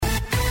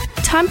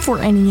Time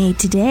for NEA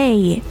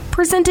Today,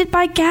 presented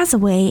by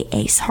Gazaway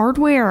Ace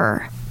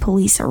Hardware.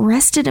 Police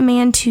arrested a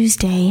man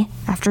Tuesday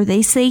after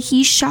they say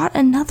he shot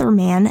another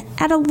man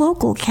at a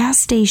local gas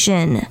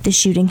station. The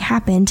shooting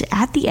happened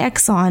at the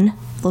Exxon,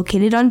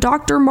 located on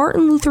Dr.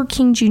 Martin Luther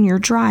King Jr.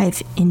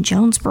 Drive in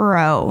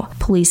Jonesboro.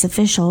 Police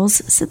officials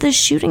said the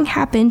shooting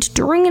happened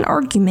during an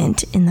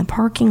argument in the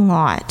parking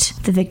lot.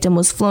 The victim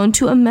was flown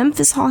to a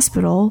Memphis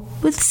hospital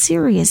with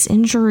serious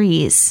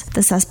injuries.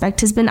 The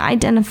suspect has been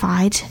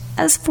identified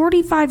as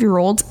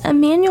 45-year-old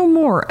Emmanuel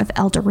Moore of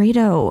El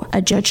Dorado.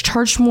 A judge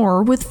charged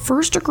Moore with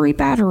first-degree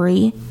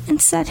battery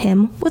and set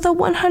him with a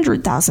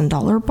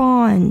 $100,000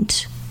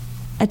 bond.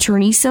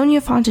 Attorney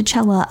Sonia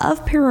Fonticella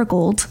of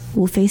Paragould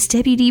will face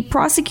Deputy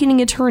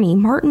Prosecuting Attorney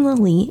Martin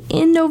Lilly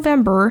in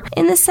November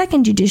in the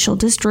 2nd Judicial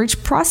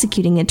District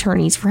Prosecuting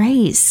Attorney's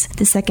race.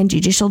 The 2nd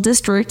Judicial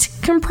District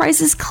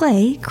comprises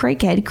Clay,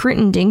 Craighead,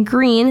 Crittenden,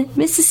 Greene,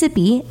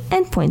 Mississippi,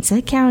 and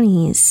Poinsett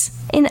counties.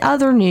 In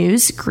other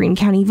news, Greene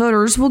County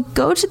voters will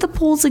go to the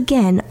polls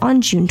again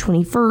on June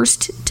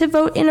 21st to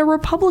vote in a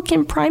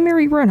Republican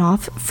primary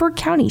runoff for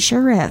county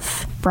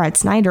sheriff. Brad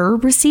Snyder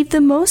received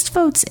the most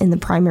votes in the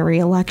primary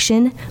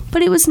election,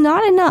 but it was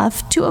not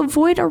enough to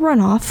avoid a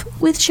runoff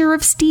with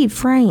Sheriff Steve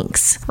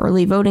Franks.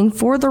 Early voting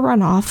for the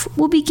runoff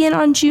will begin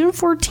on June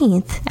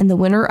 14th, and the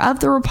winner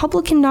of the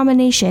Republican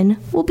nomination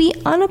will be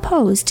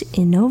unopposed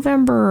in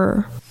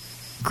November.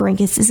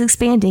 Grankis is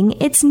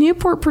expanding its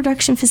Newport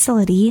production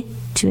facility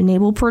to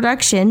enable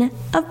production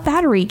of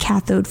battery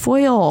cathode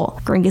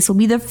foil. Grankis will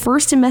be the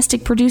first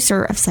domestic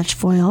producer of such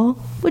foil,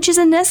 which is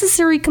a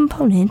necessary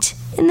component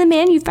in the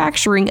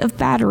manufacturing of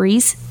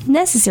batteries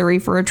necessary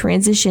for a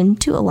transition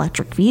to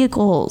electric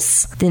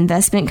vehicles. The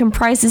investment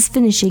comprises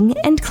finishing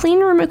and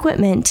cleanroom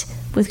equipment,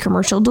 with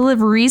commercial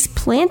deliveries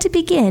planned to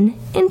begin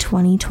in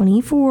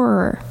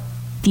 2024.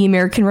 The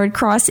American Red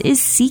Cross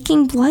is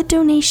seeking blood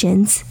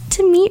donations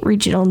to meet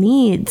regional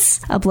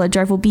needs. A blood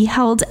drive will be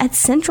held at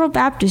Central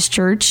Baptist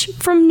Church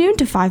from noon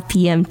to 5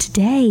 p.m.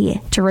 today.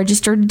 To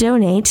register to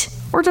donate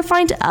or to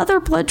find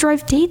other blood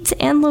drive dates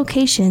and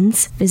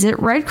locations, visit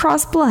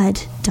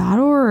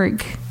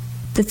redcrossblood.org.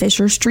 The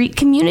Fisher Street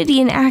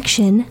Community in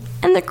Action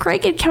and the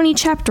Craighead County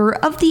chapter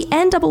of the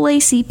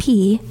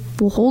NAACP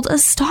will hold a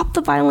Stop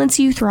the Violence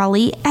Youth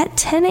Rally at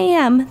 10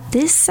 a.m.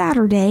 this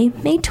Saturday,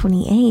 May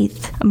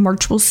 28th. A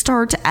march will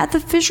start at the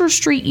Fisher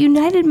Street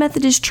United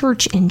Methodist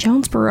Church in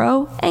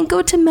Jonesboro and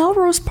go to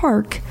Melrose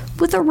Park,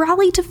 with a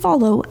rally to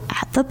follow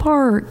at the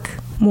park.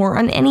 More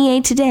on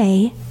NEA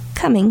Today,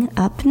 coming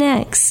up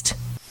next.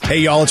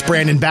 Hey y'all, it's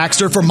Brandon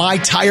Baxter from My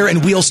Tire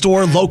and Wheel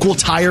Store, Local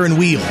Tire and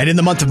Wheel. And in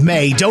the month of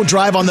May, don't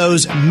drive on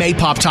those May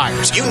Pop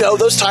tires. You know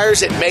those tires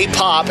that may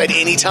pop at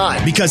any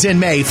time. Because in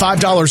May,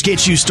 $5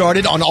 gets you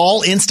started on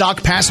all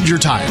in-stock passenger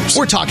tires.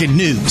 We're talking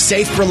new,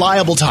 safe,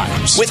 reliable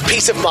tires. With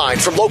peace of mind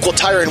from Local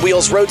Tire and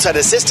Wheel's roadside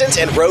assistance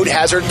and road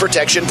hazard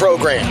protection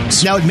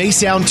programs. Now, it may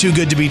sound too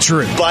good to be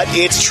true, but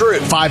it's true.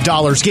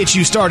 $5 gets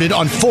you started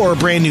on 4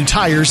 brand new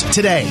tires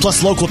today.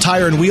 Plus, Local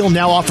Tire and Wheel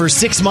now offers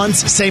 6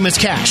 months, same as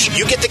cash.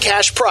 You get the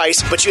cash price,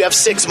 but you have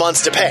 6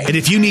 months to pay. And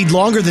if you need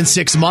longer than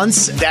 6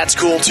 months, that's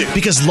cool too.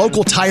 Because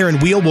Local Tire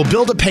and Wheel will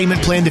build a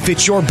payment plan to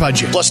fit your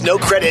budget. Plus no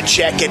credit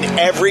check and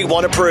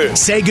everyone approved.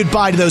 Say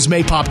goodbye to those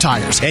Maypop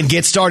tires and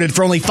get started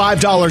for only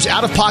 $5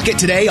 out of pocket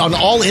today on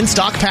all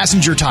in-stock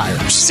passenger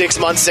tires. 6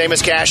 months, same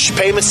as cash.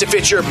 Payments to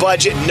fit your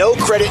budget. No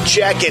credit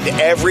check and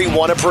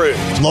everyone approved.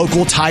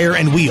 Local Tire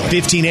and Wheel,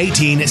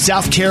 1518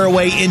 South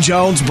Caraway in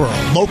Jonesboro.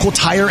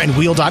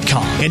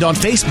 LocalTireandWheel.com. And on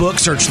Facebook,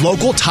 search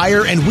Local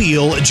Tire and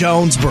Wheel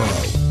Jonesboro.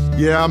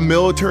 Yeah,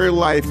 military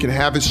life can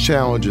have its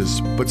challenges,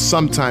 but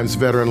sometimes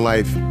veteran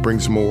life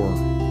brings more.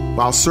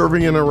 While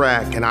serving in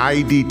Iraq, an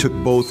IED took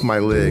both my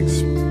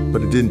legs,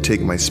 but it didn't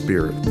take my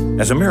spirit.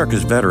 As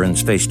America's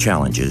veterans face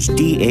challenges,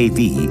 DAV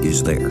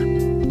is there.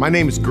 My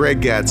name is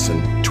Greg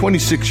Gadsden,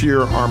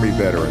 26-year Army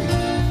veteran.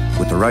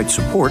 With the right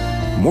support,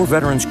 more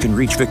veterans can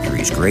reach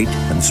victories great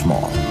and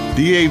small.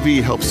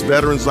 DAV helps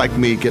veterans like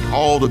me get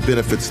all the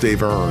benefits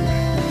they've earned,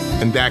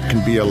 and that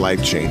can be a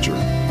life changer.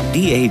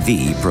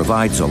 DAV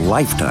provides a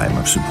lifetime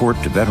of support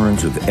to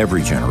veterans of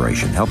every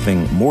generation,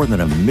 helping more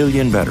than 1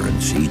 million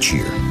veterans each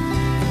year.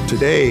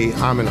 Today,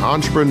 I'm an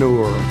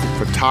entrepreneur,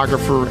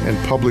 photographer, and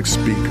public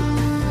speaker.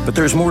 But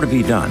there's more to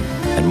be done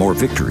and more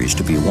victories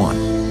to be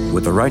won.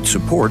 With the right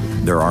support,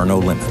 there are no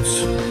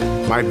limits.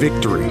 My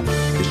victory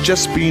is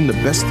just being the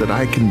best that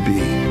I can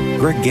be.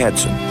 Greg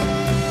Gadsden,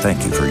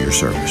 thank you for your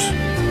service.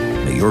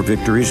 May your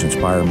victories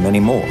inspire many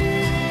more.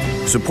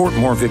 Support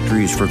more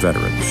victories for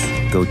veterans.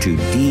 Go to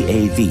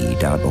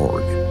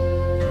DAV.org.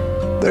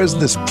 There's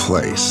this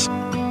place,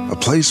 a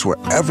place where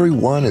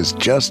everyone is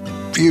just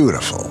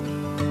beautiful,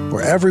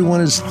 where everyone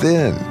is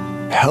thin,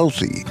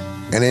 healthy,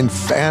 and in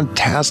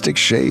fantastic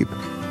shape.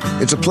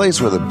 It's a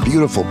place where the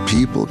beautiful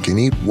people can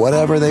eat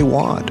whatever they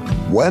want,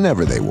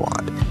 whenever they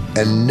want,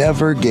 and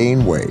never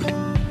gain weight.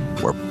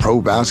 Where pro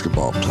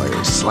basketball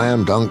players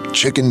slam dunk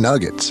chicken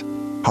nuggets,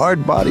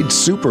 hard-bodied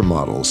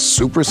supermodels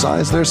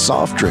supersize their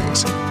soft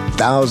drinks,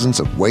 thousands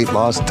of weight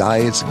loss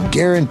diets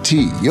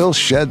guarantee you'll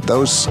shed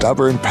those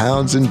stubborn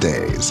pounds in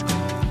days.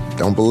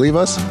 Don't believe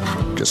us?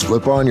 Just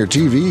flip on your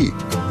TV,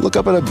 look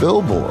up at a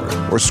billboard,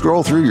 or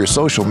scroll through your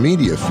social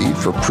media feed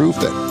for proof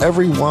that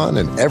everyone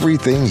and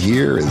everything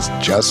here is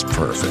just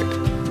perfect.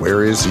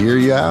 Where is here,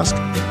 you ask?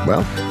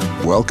 Well,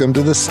 welcome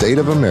to the state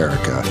of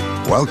America.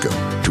 Welcome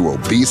to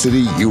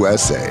Obesity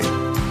USA.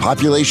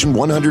 Population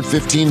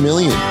 115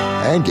 million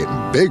and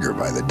getting bigger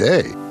by the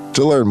day.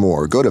 To learn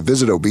more, go to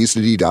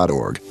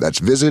visitobesity.org. That's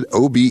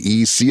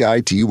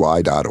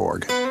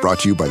visitobecity.org. Brought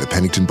to you by the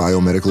Pennington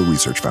Biomedical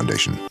Research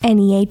Foundation.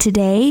 NEA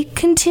Today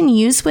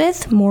continues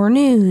with more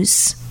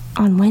news.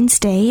 On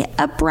Wednesday,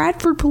 a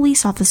Bradford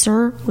police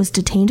officer was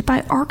detained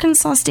by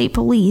Arkansas State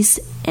Police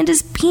and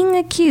is being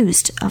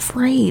accused of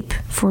rape.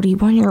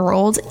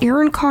 41-year-old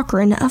Aaron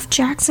Cochran of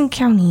Jackson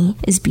County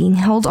is being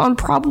held on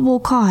probable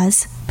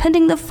cause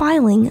pending the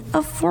filing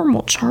of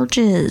formal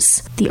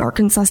charges. The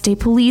Arkansas State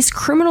Police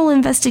Criminal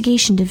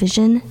Investigation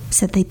Division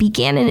said they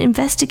began an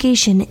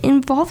investigation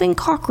involving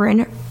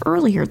Cochran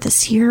earlier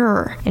this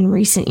year. In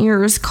recent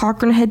years,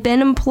 Cochran had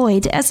been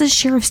employed as a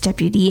sheriff's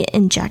deputy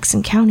in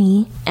Jackson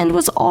County and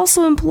was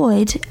also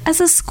employed as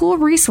a school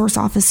resource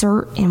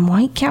officer in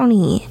White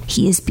County.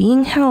 He is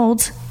being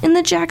held in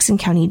the Jackson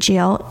County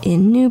Jail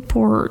in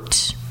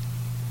Newport.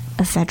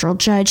 A federal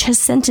judge has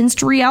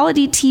sentenced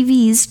reality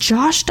TV's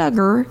Josh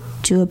Duggar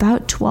to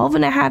about 12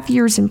 and a half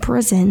years in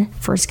prison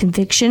for his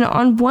conviction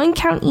on one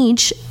count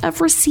each of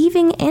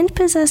receiving and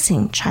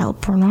possessing child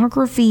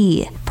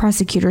pornography.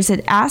 Prosecutors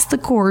had asked the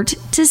court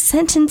to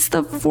sentence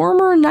the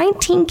former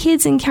 19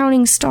 Kids and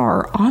Counting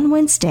star on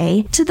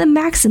Wednesday to the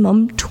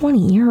maximum 20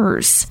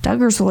 years.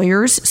 Duggar's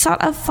lawyers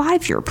sought a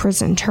 5-year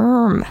prison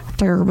term.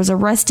 Duggar was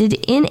arrested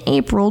in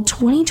April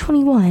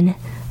 2021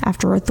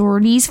 after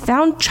authorities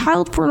found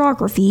child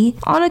pornography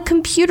on a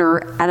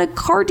computer at a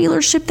car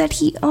dealership that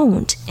he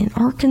owned in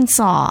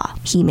Arkansas.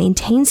 He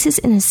maintains his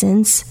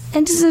innocence,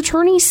 and his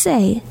attorneys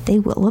say they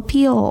will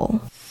appeal.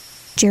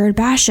 Jared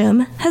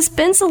Basham has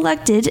been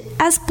selected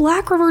as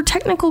Black River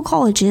Technical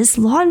College's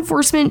Law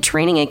Enforcement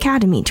Training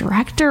Academy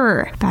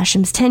Director.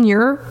 Basham's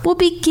tenure will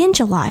begin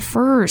July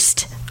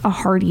 1st. A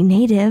Hardy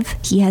native,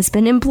 he has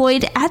been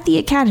employed at the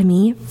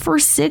academy for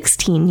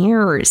 16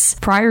 years.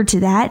 Prior to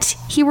that,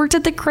 he worked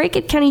at the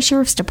Craighead County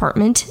Sheriff's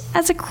Department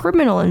as a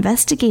criminal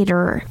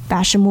investigator.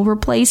 Basham will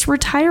replace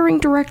retiring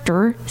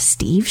director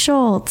Steve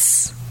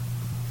Schultz.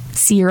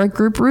 Sierra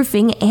Group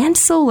Roofing and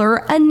Solar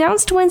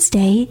announced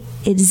Wednesday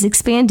it is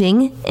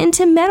expanding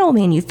into metal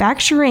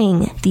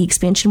manufacturing. The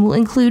expansion will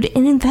include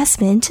an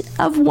investment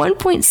of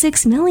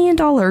 $1.6 million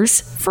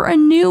for a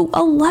new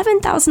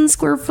 11,000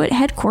 square foot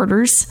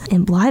headquarters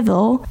in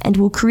Blytheville and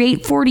will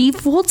create 40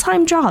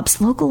 full-time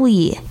jobs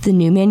locally. The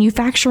new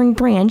manufacturing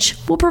branch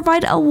will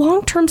provide a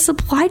long-term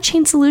supply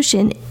chain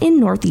solution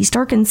in Northeast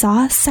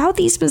Arkansas,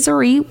 Southeast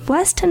Missouri,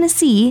 West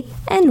Tennessee,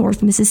 and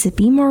North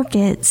Mississippi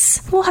markets.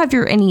 We'll have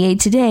your NEA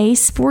Today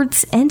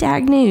sports and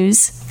ag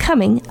news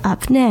coming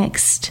up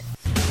next.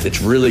 It's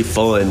really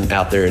fun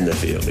out there in the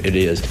field. It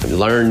is.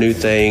 Learn new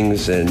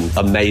things and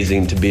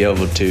amazing to be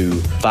able to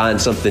find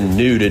something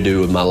new to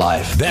do with my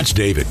life. That's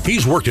David.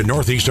 He's worked at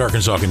Northeast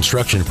Arkansas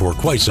Construction for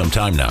quite some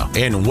time now.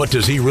 And what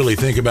does he really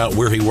think about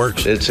where he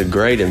works? It's a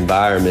great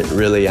environment,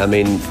 really. I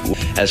mean,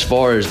 as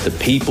far as the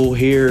people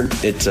here,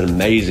 it's an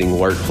amazing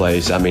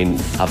workplace. I mean,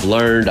 I've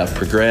learned, I've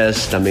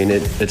progressed. I mean,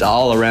 it's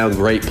all around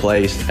great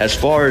place. As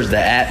far as the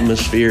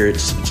atmosphere,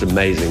 it's an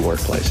amazing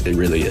workplace. It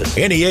really is.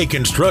 NEA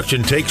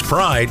Construction takes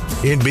pride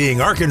in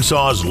being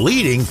Arkansas's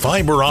leading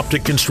fiber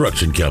optic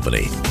construction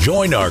company.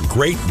 Join our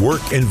great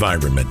work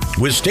environment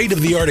with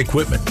state-of-the-art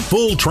equipment,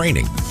 full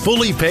training,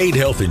 fully paid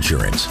health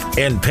insurance,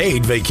 and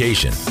paid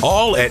vacation,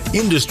 all at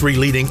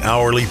industry-leading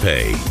hourly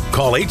pay.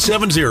 Call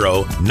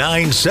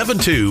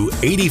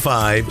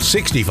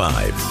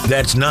 870-972-8565.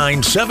 That's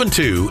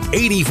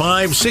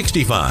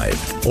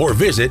 972-8565. Or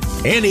visit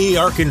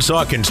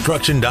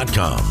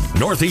nearkansasconstruction.com.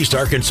 Northeast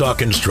Arkansas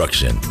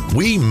Construction.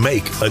 We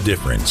make a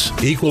difference.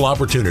 Equal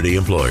opportunity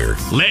employer.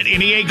 Let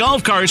NEA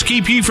Golf Cars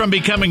keep you from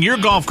becoming your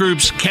golf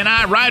group's Can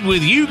I Ride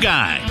With You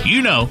guy.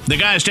 You know, the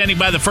guy standing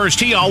by the first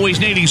tee always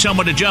needing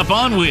someone to jump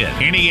on with.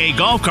 NEA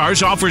Golf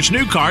Cars offers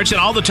new carts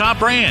and all the top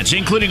brands,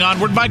 including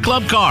Onward by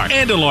Club Car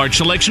and a large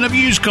selection of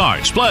used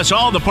carts, plus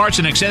all the parts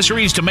and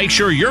accessories to make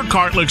sure your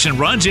cart looks and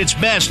runs its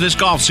best this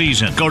golf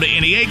season. Go to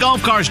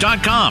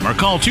NEAGolfCars.com or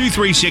call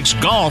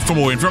 236-GOLF for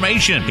more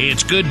information.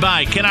 It's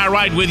goodbye, Can I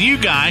Ride With You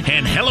guy,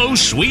 and hello,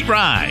 sweet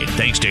ride.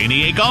 Thanks to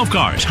NEA Golf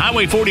Cars,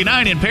 Highway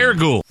 49 in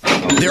Paragould.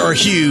 There are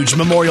huge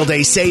Memorial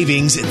Day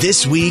savings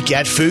this week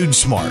at Food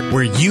Smart,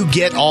 where you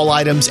get all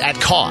items at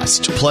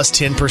cost plus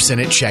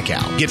 10% at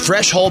checkout. Get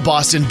fresh whole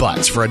Boston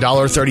butts for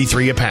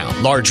 $1.33 a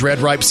pound. Large red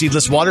ripe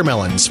seedless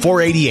watermelons,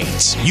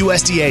 $4.88.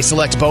 USDA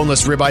select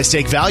boneless ribeye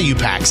steak value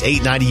packs,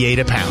 $8.98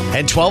 a pound.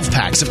 And 12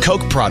 packs of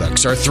Coke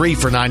products are 3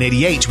 for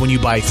 $9.88 when you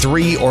buy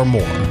 3 or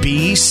more.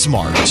 Be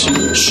smart.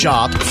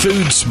 Shop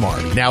Food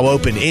Smart. Now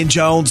open in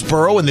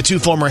Jonesboro and the 2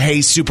 former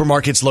Hayes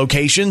Supermarkets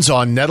locations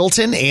on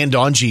Nettleton and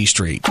on G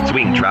Street. We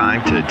swing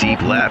drive to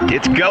deep left.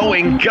 It's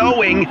going.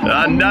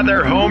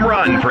 Another home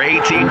run for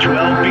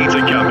 1812 Pizza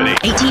Company.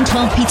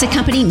 1812 Pizza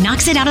Company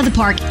knocks it out of the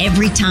park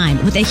every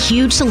time with a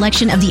huge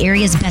selection of the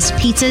area's best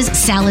pizzas,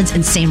 salads,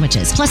 and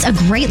sandwiches, plus a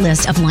great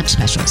list of lunch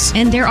specials.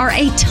 And there are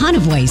a ton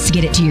of ways to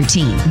get it to your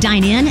team.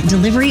 Dine in,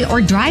 delivery,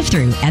 or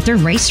drive-through at their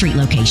Ray Street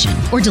location.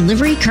 Or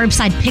delivery,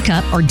 curbside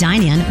pickup, or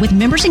dine in with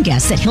members and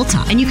guests at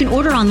Hilltop. And you can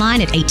order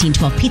online at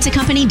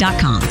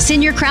 1812pizzacompany.com.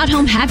 Send your crowd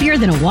home happier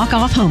than a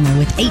walk-off homer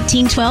with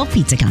 1812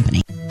 Pizza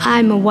Company.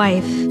 I'm a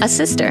wife, a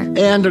sister,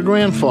 and a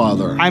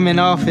grandfather. I'm an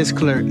office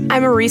clerk.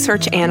 I'm a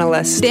research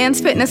analyst, dance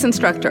fitness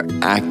instructor,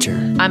 actor.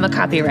 I'm a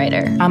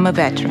copywriter. I'm a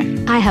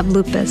veteran. I have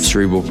lupus,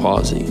 cerebral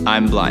palsy.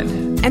 I'm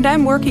blind. And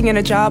I'm working in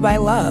a job I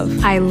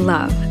love. I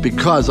love.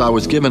 Because I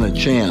was given a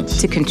chance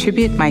to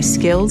contribute my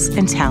skills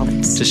and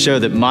talents. To show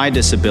that my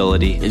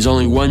disability is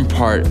only one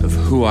part of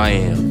who I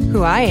am.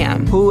 Who I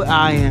am. Who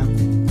I am.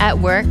 At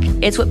work,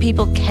 it's what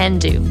people can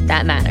do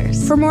that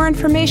matters. For more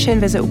information,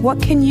 visit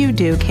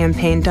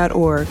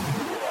whatcanyoudocampaign.org.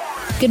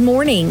 Good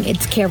morning.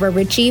 It's Kara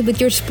Ritchie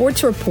with your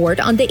sports report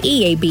on the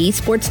EAB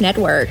Sports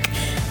Network.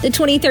 The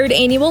 23rd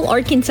Annual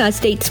Arkansas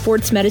State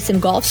Sports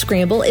Medicine Golf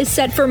Scramble is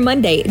set for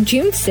Monday,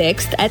 June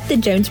 6th at the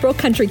Jonesboro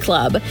Country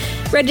Club.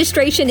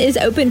 Registration is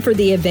open for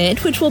the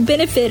event, which will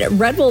benefit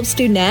Red Wolf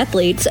student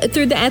athletes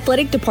through the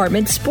Athletic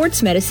Department's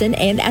Sports Medicine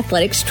and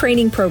Athletics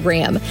Training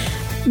Program.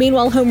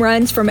 Meanwhile, home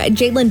runs from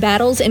Jalen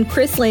Battles and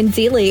Chris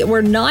Lanzilli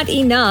were not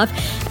enough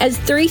as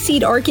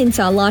 3-seed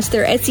Arkansas lost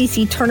their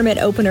SEC tournament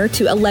opener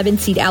to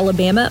 11-seed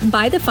Alabama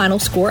by the final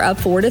score of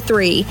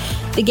 4-3.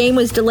 The game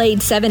was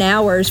delayed 7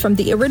 hours from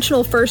the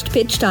original first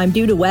pitch time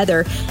due to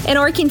weather, and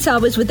Arkansas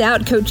was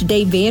without Coach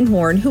Dave Van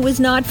Horn, who was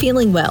not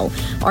feeling well.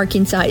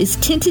 Arkansas is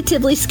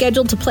tentatively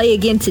scheduled to play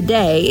again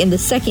today in the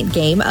second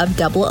game of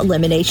double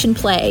elimination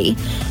play.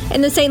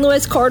 And the St.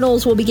 Louis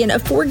Cardinals will begin a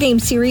 4-game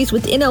series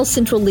with NL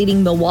Central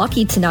leading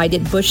Milwaukee tonight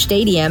at Busch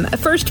Stadium.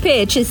 First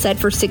pitch is set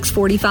for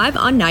 6:45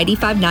 on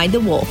 95.9 The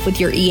Wolf. With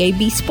your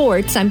EAB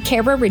Sports, I'm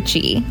Kara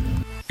Ritchie.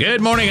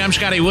 Good morning. I'm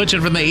Scotty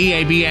Woodson from the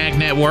EAB Ag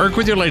Network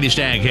with your latest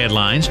ag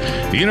headlines.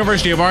 The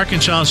University of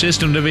Arkansas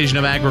System Division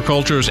of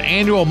Agriculture's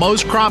annual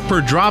Most Crop Per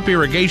Drop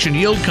Irrigation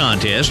Yield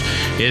Contest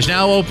is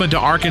now open to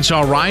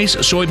Arkansas rice,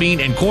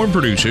 soybean, and corn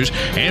producers,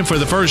 and for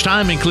the first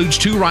time includes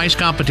 2 rice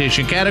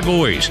competition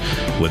categories.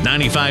 With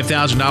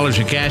 $95,000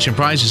 in cash and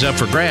prizes up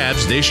for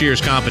grabs, this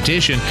year's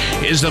competition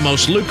is the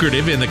most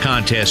lucrative in the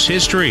contest's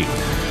history.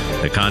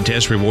 The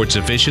contest rewards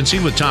efficiency,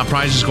 with top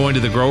prizes going to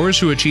the growers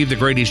who achieve the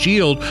greatest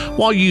yield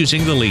while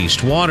using the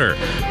least water.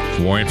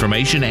 For more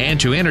information and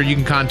to enter, you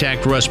can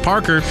contact Russ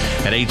Parker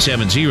at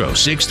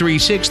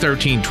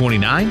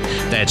 870-636-1329.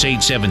 That's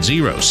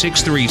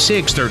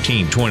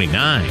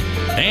 870-636-1329.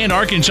 And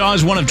Arkansas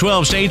is one of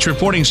 12 states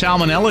reporting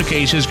salmonella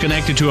cases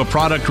connected to a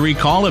product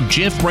recall of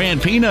Jif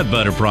brand peanut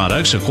butter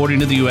products, according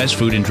to the U.S.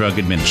 Food and Drug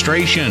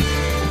Administration.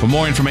 For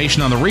more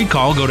information on the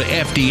recall, go to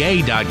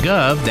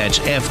FDA.gov. That's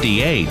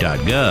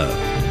FDA.gov.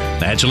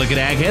 That's a look at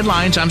Ag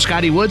Headlines. I'm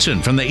Scotty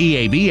Woodson from the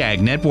EAB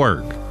Ag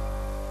Network.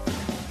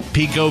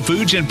 Pico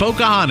Foods in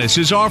Pocahontas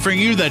is offering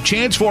you the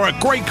chance for a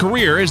great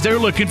career as they're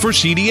looking for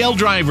CDL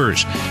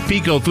drivers.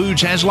 Pico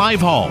Foods has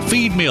live haul,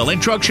 feed mill,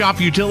 and truck shop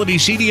utility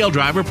CDL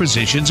driver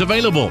positions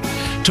available.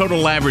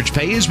 Total average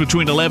pay is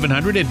between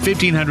 $1,100 and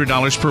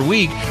 $1,500 per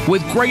week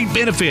with great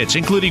benefits,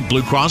 including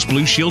Blue Cross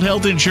Blue Shield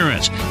health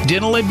insurance,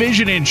 dental and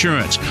vision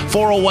insurance,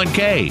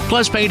 401k,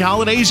 plus paid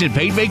holidays and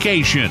paid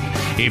vacation.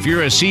 If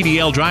you're a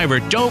CDL driver,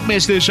 don't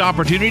miss this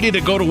opportunity to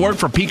go to work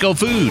for Pico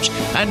Foods,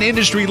 an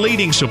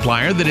industry-leading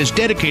supplier that is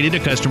dedicated to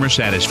customer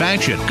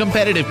satisfaction,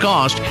 competitive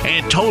cost,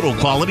 and total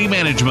quality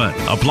management.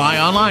 Apply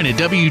online at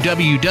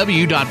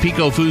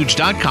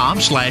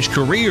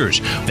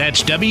www.picofoods.com/careers.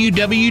 That's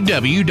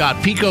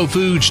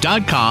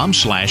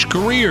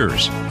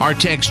www.picofoods.com/careers. Or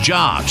text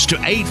JOBS to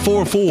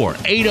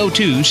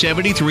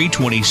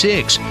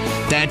 844-802-7326.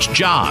 That's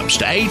JOBS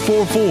to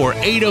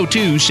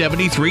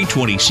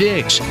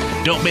 844-802-7326.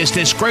 Don't miss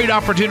this great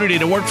opportunity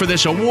to work for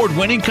this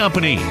award-winning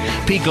company.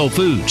 Pico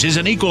Foods is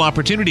an equal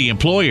opportunity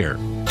employer.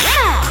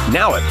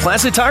 Now at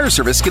Plaza Tire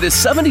Service, get a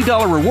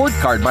 $70 reward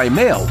card by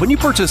mail when you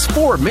purchase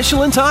 4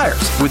 Michelin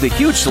tires. With a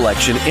huge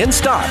selection in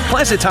stock,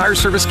 Plaza Tire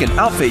Service can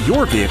outfit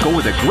your vehicle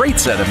with a great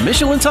set of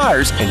Michelin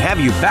tires and have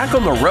you back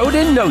on the road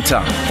in no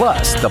time.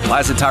 Plus, the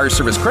Plaza Tire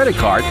Service credit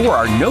card or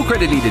our no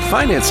credit needed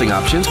financing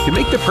options can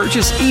make the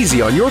purchase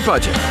easy on your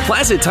budget.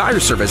 Plaza Tire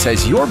Service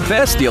has your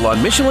best deal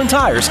on Michelin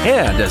tires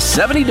and a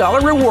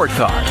 $70 reward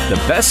card. The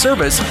best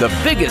service, the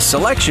biggest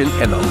selection,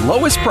 and the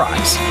lowest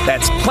price.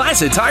 That's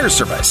Plaza Tire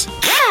Service.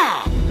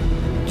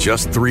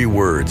 Just 3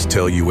 words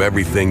tell you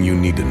everything you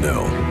need to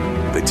know.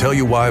 They tell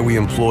you why we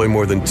employ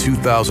more than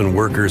 2,000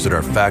 workers at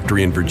our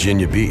factory in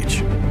Virginia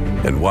Beach,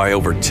 and why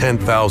over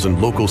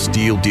 10,000 local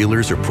steel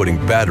dealers are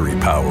putting battery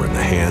power in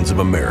the hands of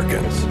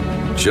Americans.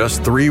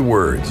 Just 3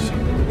 words.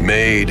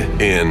 Made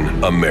in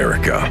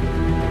America.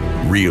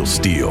 Real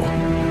steel.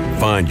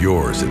 Find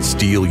yours at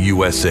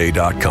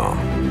steelusa.com.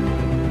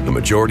 The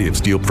majority of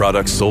steel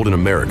products sold in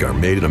America are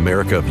made in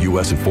America of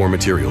U.S. and foreign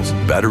materials.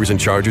 Batteries and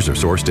chargers are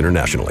sourced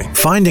internationally.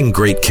 Finding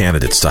great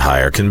candidates to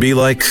hire can be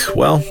like,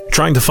 well,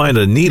 trying to find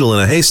a needle in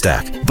a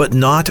haystack, but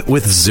not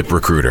with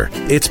ZipRecruiter.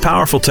 Its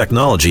powerful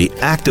technology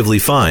actively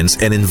finds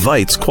and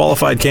invites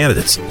qualified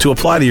candidates to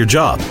apply to your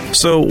job.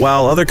 So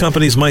while other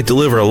companies might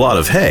deliver a lot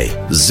of hay,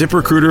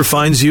 ZipRecruiter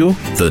finds you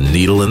the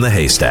needle in the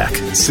haystack.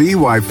 See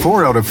why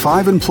 4 out of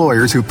 5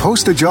 employers who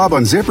post a job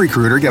on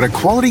ZipRecruiter get a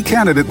quality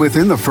candidate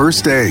within the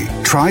first day.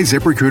 Try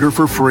ZipRecruiter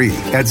for free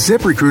at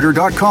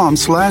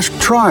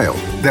ZipRecruiter.com/trial.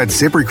 That's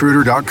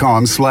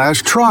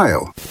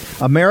ZipRecruiter.com/trial.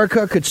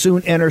 America could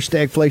soon enter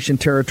stagflation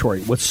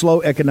territory with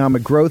slow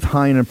economic growth,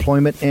 high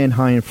unemployment, and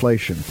high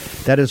inflation.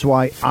 That is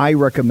why I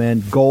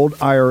recommend Gold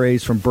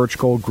IRAs from Birch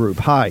Gold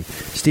Group. Hi,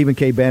 Stephen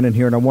K. Bannon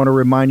here, and I want to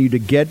remind you to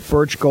get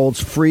Birch Gold's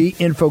free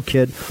info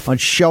kit on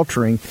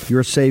sheltering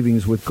your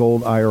savings with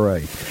Gold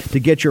IRA. To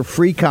get your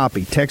free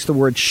copy, text the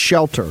word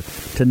SHELTER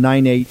to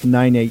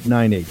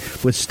 989898.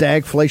 With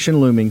stagflation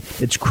looming,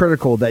 it's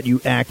critical that you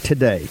act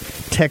today.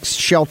 Text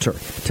SHELTER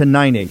to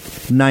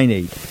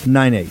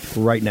 989898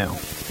 right now.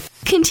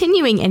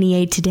 Continuing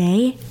NEA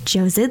Today,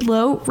 Joe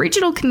Zidlow,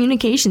 Regional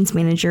Communications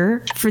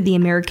Manager for the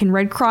American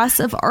Red Cross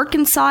of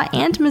Arkansas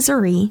and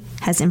Missouri,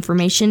 has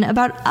information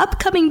about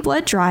upcoming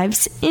blood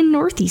drives in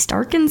Northeast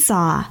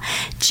Arkansas.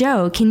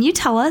 Joe, can you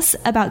tell us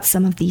about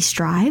some of these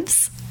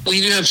drives? We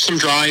do have some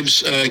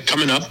drives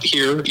coming up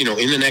here, in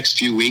the next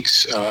few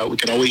weeks. We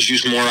could always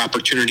use more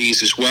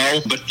opportunities as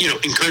well, but,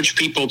 encourage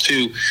people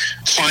to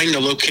find a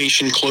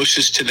location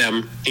closest to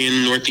them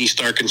in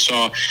Northeast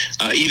Arkansas,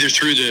 either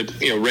through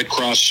the, Red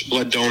Cross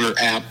Blood Donor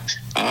app.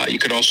 You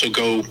could also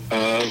go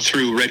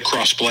through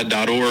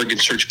redcrossblood.org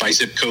and search by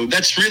zip code.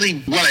 That's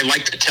really what I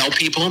like to tell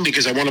people,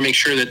 because I want to make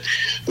sure that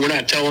we're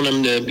not telling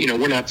them to,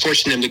 we're not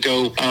forcing them to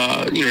go,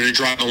 to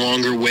drive a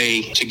longer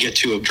way to get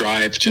to a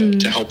drive to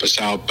help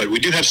us out. But we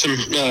do have some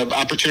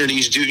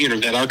opportunities,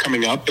 that are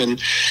coming up,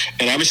 and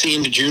obviously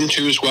into June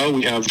too as well.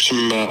 We have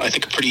some, I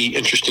think, a pretty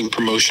interesting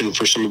promotion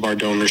for some of our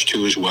donors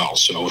too as well.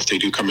 So if they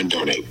do come and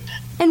donate.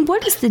 And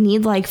what is the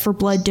need like for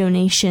blood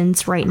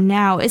donations right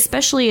now,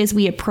 especially as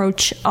we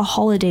approach a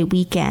holiday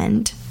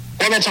weekend?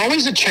 Well, that's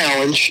always a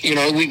challenge.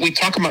 We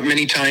talk about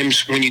many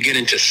times when you get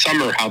into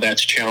summer how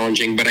that's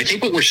challenging. But I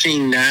think what we're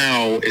seeing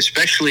now,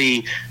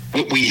 especially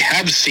what we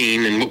have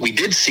seen and what we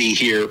did see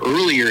here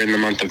earlier in the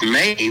month of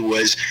May,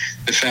 was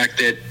the fact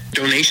that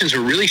donations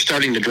are really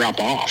starting to drop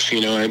off,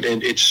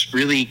 and it's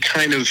really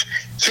kind of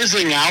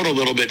fizzling out a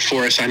little bit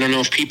for us. I don't know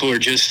if people are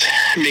just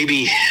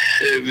maybe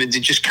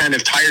just kind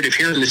of tired of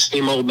hearing the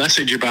same old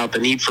message about the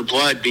need for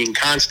blood being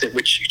constant,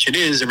 which it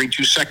is. Every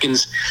 2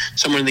 seconds,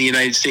 someone in the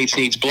United States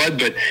needs blood.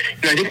 But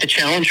I think the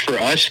challenge for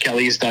us,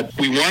 Kelly, is that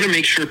we want to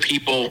make sure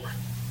people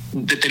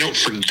that they don't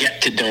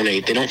forget to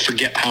donate. They don't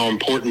forget how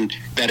important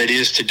that it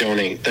is to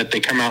donate, that they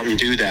come out and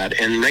do that.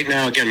 And right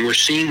now, again, we're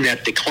seeing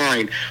that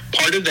decline.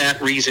 Part of that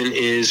reason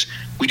is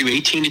we do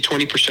 18 to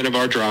 20% of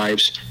our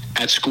drives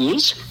at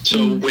schools.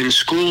 So when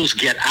schools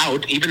get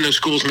out, even though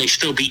schools may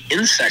still be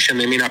in session,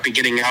 they may not be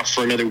getting out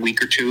for another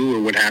week or two or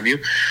what have you,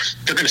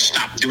 they're going to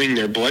stop doing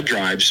their blood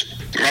drives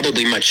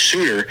probably much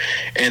sooner.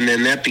 And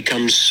then that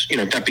becomes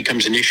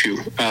an issue.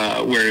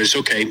 Whereas,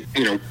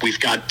 we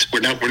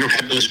don't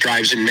have those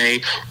drives in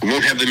May. We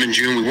won't have them in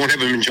June. We won't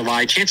have them in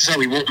July. Chances are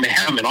we won't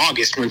have them in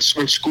August when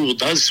school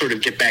does sort of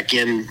get back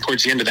in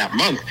towards the end of that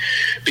month,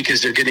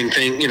 because they're getting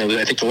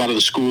I think a lot of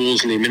the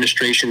schools and the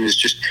administration is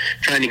just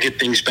trying to get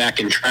things back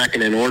in track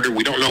and in order.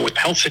 We don't know what the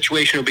health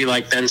situation will be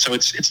like then, so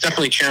it's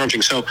definitely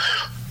challenging. So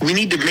we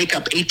need to make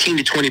up 18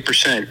 to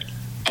 20%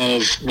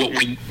 of what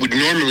we would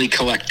normally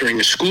collect during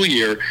the school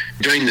year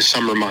during the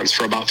summer months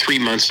for about 3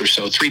 months or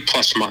so,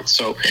 3+ months.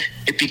 So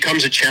it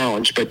becomes a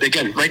challenge. But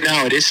again, right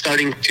now it is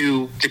starting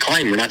to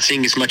decline. We're not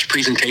seeing as much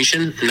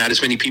presentation, not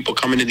as many people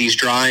come into these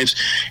drives.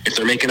 If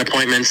they're making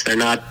appointments, they're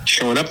not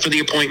showing up for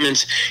the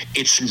appointments.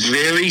 It's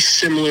very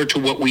similar to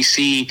what we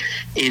see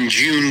in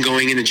June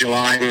going into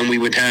July, when we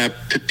would have,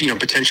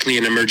 potentially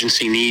an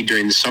emergency need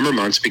during the summer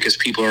months because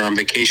people are on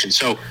vacation.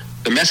 So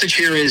the message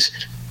here is,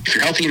 if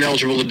you're healthy and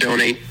eligible to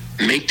donate,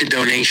 make the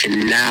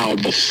donation now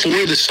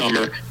before the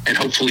summer, and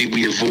hopefully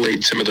we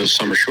avoid some of those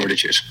summer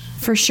shortages.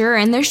 For sure.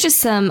 And there's just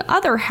some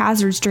other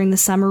hazards during the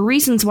summer,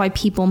 reasons why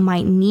people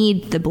might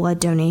need the blood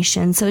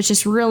donation. So it's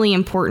just really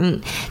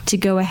important to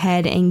go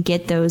ahead and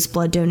get those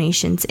blood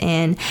donations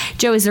in.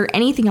 Joe, is there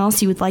anything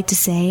else you would like to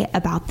say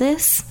about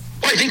this?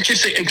 Well, I think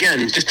just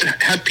to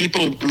have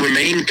people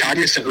remain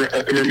cognizant,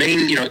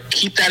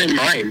 keep that in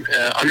mind,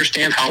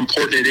 understand how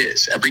important it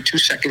is. Every 2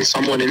 seconds,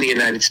 someone in the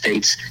United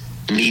States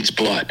needs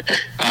blood.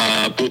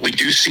 What we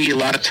do see a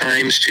lot of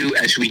times too,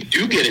 as we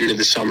do get into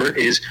the summer,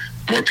 is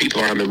more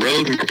people are on the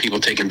road, more people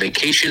taking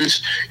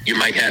vacations. You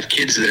might have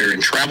kids that are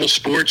in travel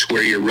sports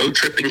where you're road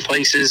tripping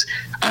places.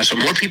 So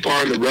more people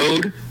are on the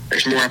road.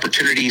 There's more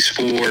opportunities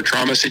for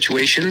trauma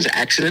situations,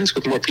 accidents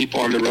with more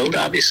people on the road,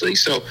 obviously.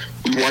 So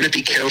we want to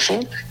be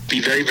careful, be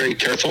very, very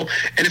careful.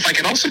 And if I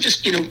could also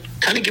just,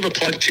 kind of give a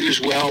plug too as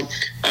well,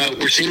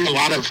 we're seeing a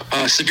lot of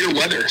severe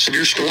weather,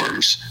 severe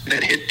storms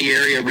that hit the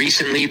area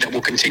recently that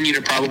will continue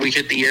to probably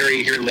hit the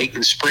area here late in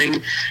the spring.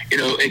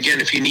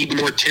 Again, if you need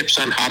more tips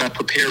on how to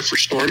prepare for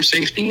storm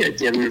safety,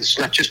 and it's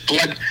not just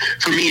blood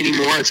for me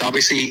anymore, it's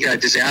obviously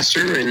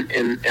disaster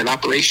and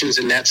operations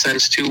in that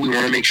sense too. We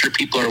want to make sure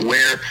people are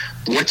aware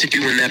what to do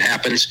when that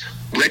happens.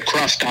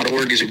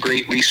 RedCross.org is a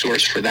great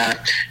resource for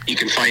that. You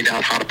can find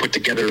out how to put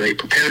together a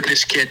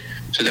preparedness kit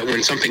so that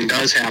when something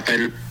does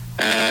happen,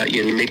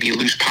 maybe you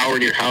lose power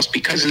in your house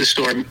because of the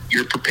storm,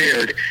 you're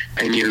prepared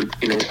and you're,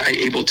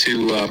 able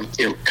to,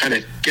 kind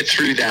of get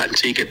through that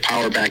until you get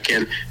power back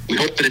in. We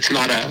hope that it's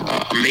not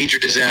a major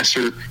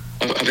disaster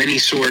of any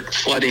sort,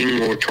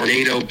 flooding or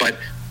tornado, but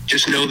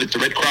just know that the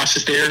Red Cross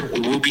is there.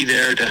 We will be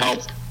there to help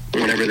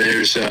whenever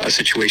there's a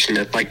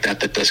situation like that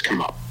does come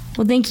up.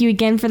 Well, thank you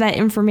again for that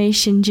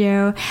information,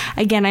 Joe.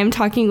 Again, I'm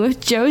talking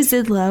with Joe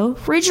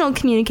Zidlow, Regional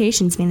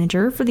Communications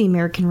Manager for the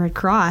American Red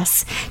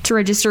Cross. To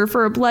register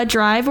for a blood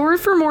drive or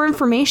for more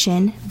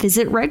information,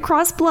 visit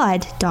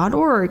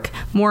redcrossblood.org.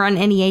 More on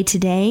NEA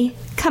Today,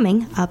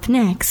 coming up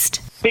next.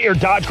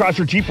 Baird Dodge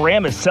Chrysler Jeep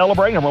Ram is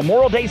celebrating a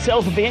Memorial Day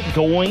sales event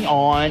going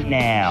on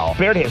now.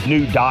 Baird has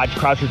new Dodge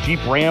Chrysler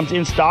Jeep Rams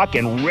in stock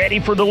and ready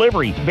for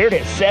delivery. Baird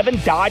has 7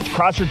 Dodge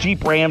Chrysler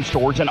Jeep Ram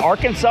stores in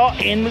Arkansas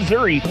and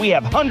Missouri. We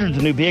have hundreds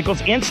of new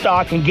vehicles in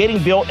stock and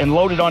getting built and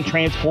loaded on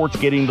transports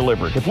getting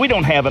delivered. If we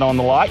don't have it on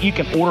the lot, you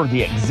can order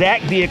the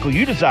exact vehicle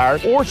you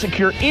desire or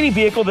secure any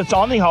vehicle that's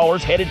on the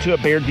haulers headed to a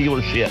Baird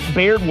dealership.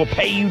 Baird will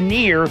pay you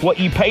near what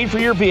you paid for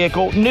your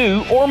vehicle,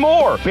 new or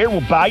more. Baird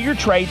will buy your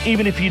trade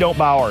even if you don't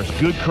buy ours.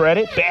 Good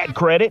credit, bad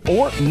credit,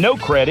 or no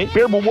credit,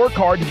 Baird will work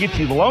hard to get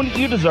you the loan that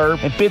you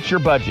deserve and fits your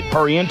budget.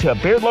 Hurry into a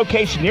Baird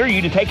location near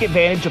you to take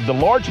advantage of the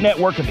large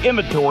network of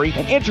inventory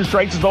and interest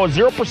rates as low as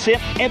 0%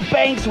 and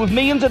banks with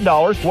millions of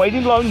dollars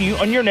waiting to loan you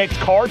on your next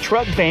car,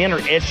 truck, van, or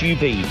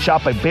SUV.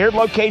 Shop a Baird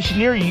location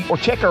near you or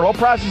check our low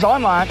prices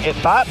online at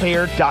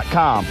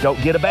buybaird.com.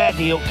 Don't get a bad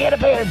deal, get a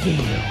Baird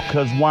deal.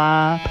 Because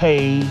why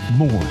pay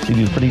more? See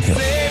these for details.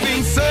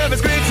 Saving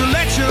service, great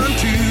selection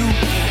too.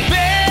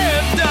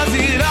 Baird does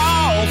it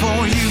all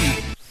for you.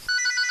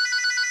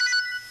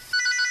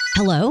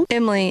 Hello?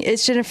 Emily,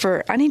 it's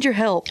Jennifer. I need your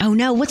help. Oh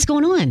no, what's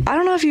going on? I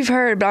don't know if you've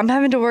heard, but I'm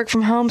having to work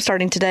from home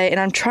starting today, and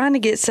I'm trying to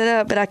get set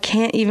up, but I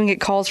can't even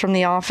get calls from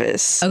the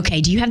office.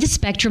 Okay, do you have the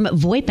Spectrum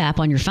VoIP app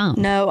on your phone?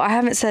 No, I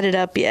haven't set it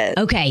up yet.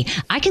 Okay,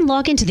 I can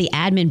log into the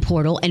admin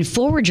portal and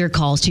forward your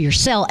calls to your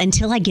cell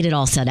until I get it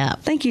all set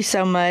up. Thank you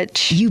so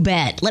much. You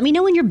bet. Let me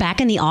know when you're back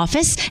in the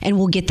office, and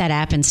we'll get that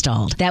app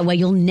installed. That way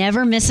you'll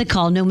never miss a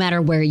call no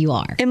matter where you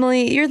are.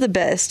 Emily, you're the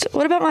best.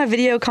 What about my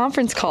video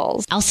conference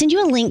calls? I'll send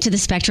you a link to the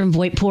Spectrum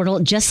VoIP portal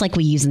just like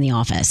we use in the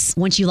office.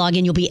 Once you log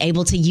in, you'll be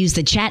able to use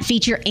the chat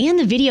feature and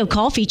the video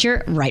call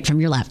feature right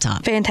from your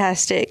laptop.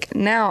 Fantastic.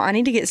 Now I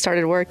need to get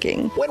started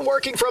working. When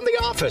working from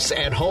the office,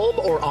 at home,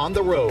 or on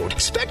the road,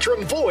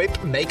 Spectrum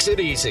VoIP makes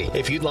it easy.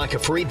 If you'd like a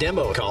free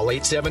demo, call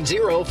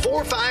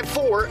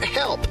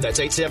 870-454-HELP. That's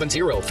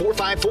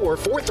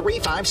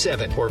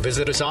 870-454-4357. Or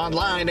visit us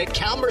online at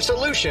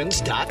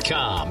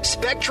CalmerSolutions.com.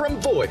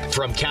 Spectrum VoIP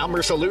from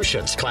Calmer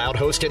Solutions.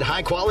 Cloud-hosted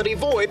high-quality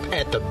VoIP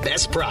at the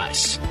best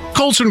price.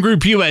 Colson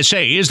Group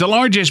USA is the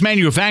largest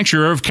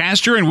manufacturer of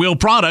caster and wheel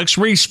products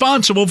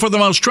responsible for the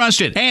most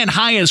trusted and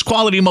highest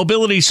quality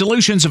mobility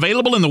solutions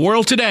available in the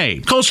world today.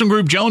 Colson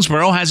Group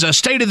Jonesboro has a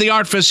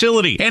state-of-the-art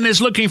facility and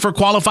is looking for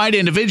qualified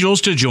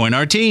individuals to join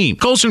our team.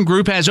 Colson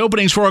Group has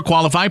openings for a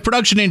qualified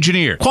production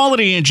engineer,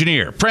 quality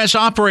engineer, press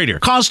operator,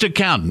 cost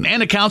accountant,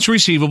 and accounts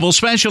receivable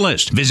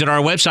specialist. Visit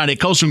our website at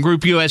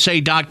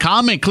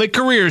ColsonGroupUSA.com and click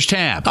Careers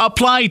tab.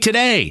 Apply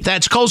today.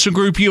 That's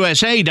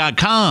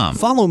ColsonGroupUSA.com.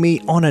 Follow me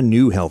on a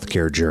new healthcare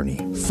journey,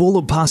 full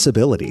of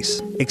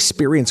possibilities.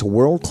 Experience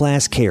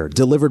world-class care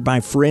delivered by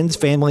friends,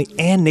 family,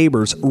 and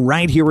neighbors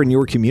right here in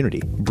your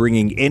community,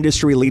 bringing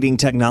industry-leading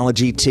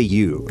technology to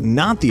you,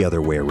 not the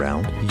other way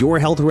around. Your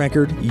health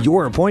record,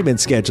 your appointment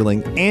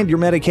scheduling, and your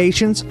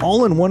medications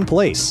all in one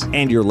place,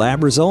 and your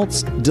lab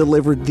results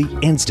delivered the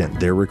instant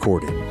they're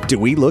recorded. Do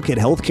we look at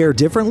healthcare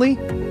differently?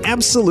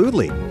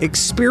 Absolutely.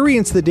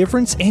 Experience the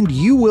difference, and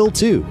you will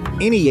too.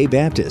 NEA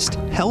Baptist,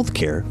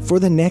 healthcare for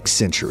the next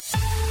century.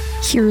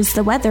 Here's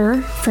the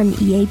weather from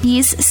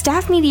EAB's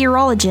staff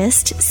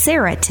meteorologist,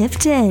 Sarah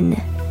Tifton.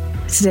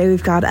 Today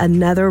we've got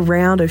another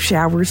round of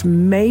showers,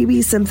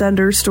 maybe some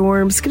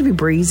thunderstorms. It's going to be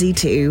breezy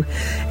too,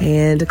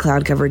 and a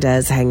cloud cover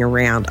does hang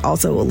around.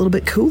 Also a little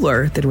bit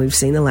cooler than we've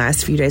seen the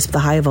last few days with a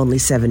high of only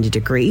 70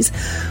 degrees.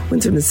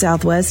 Winds from the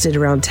southwest at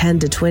around 10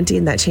 to 20,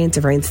 and that chance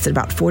of rain is at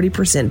about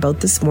 40% both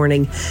this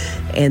morning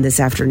and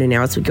this afternoon.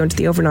 Now as we go into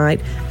the overnight,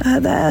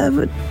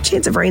 the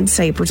chance of rain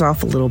tapers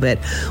off a little bit.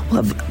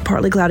 We'll have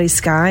partly cloudy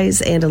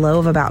skies and a low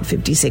of about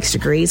 56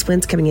 degrees.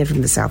 Winds coming in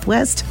from the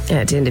southwest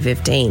at 10 to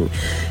 15.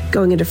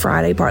 Going into Friday,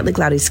 Friday, partly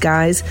cloudy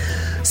skies,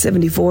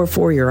 74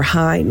 for your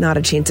high. Not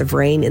a chance of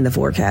rain in the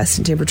forecast,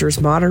 and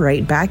temperatures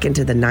moderate back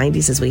into the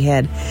 90s as we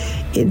head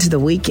into the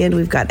weekend.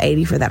 We've got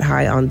 80 for that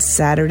high on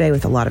Saturday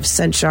with a lot of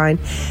sunshine,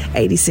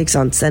 86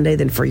 on Sunday.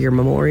 Then for your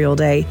Memorial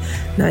Day,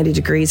 90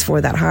 degrees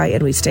for that high,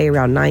 and we stay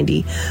around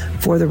 90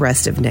 for the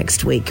rest of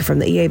next week. From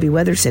the EAB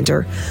Weather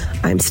Center,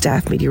 I'm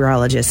staff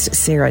meteorologist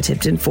Sarah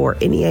Tipton for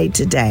NEA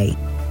Today.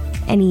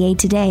 NEA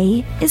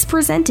Today is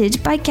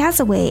presented by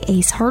Gazaway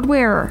Ace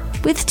Hardware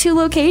with 2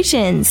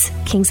 locations,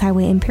 Kings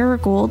Highway in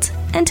Paragould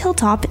and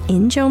Hilltop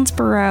in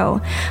Jonesboro.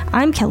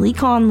 I'm Kelly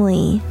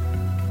Conley.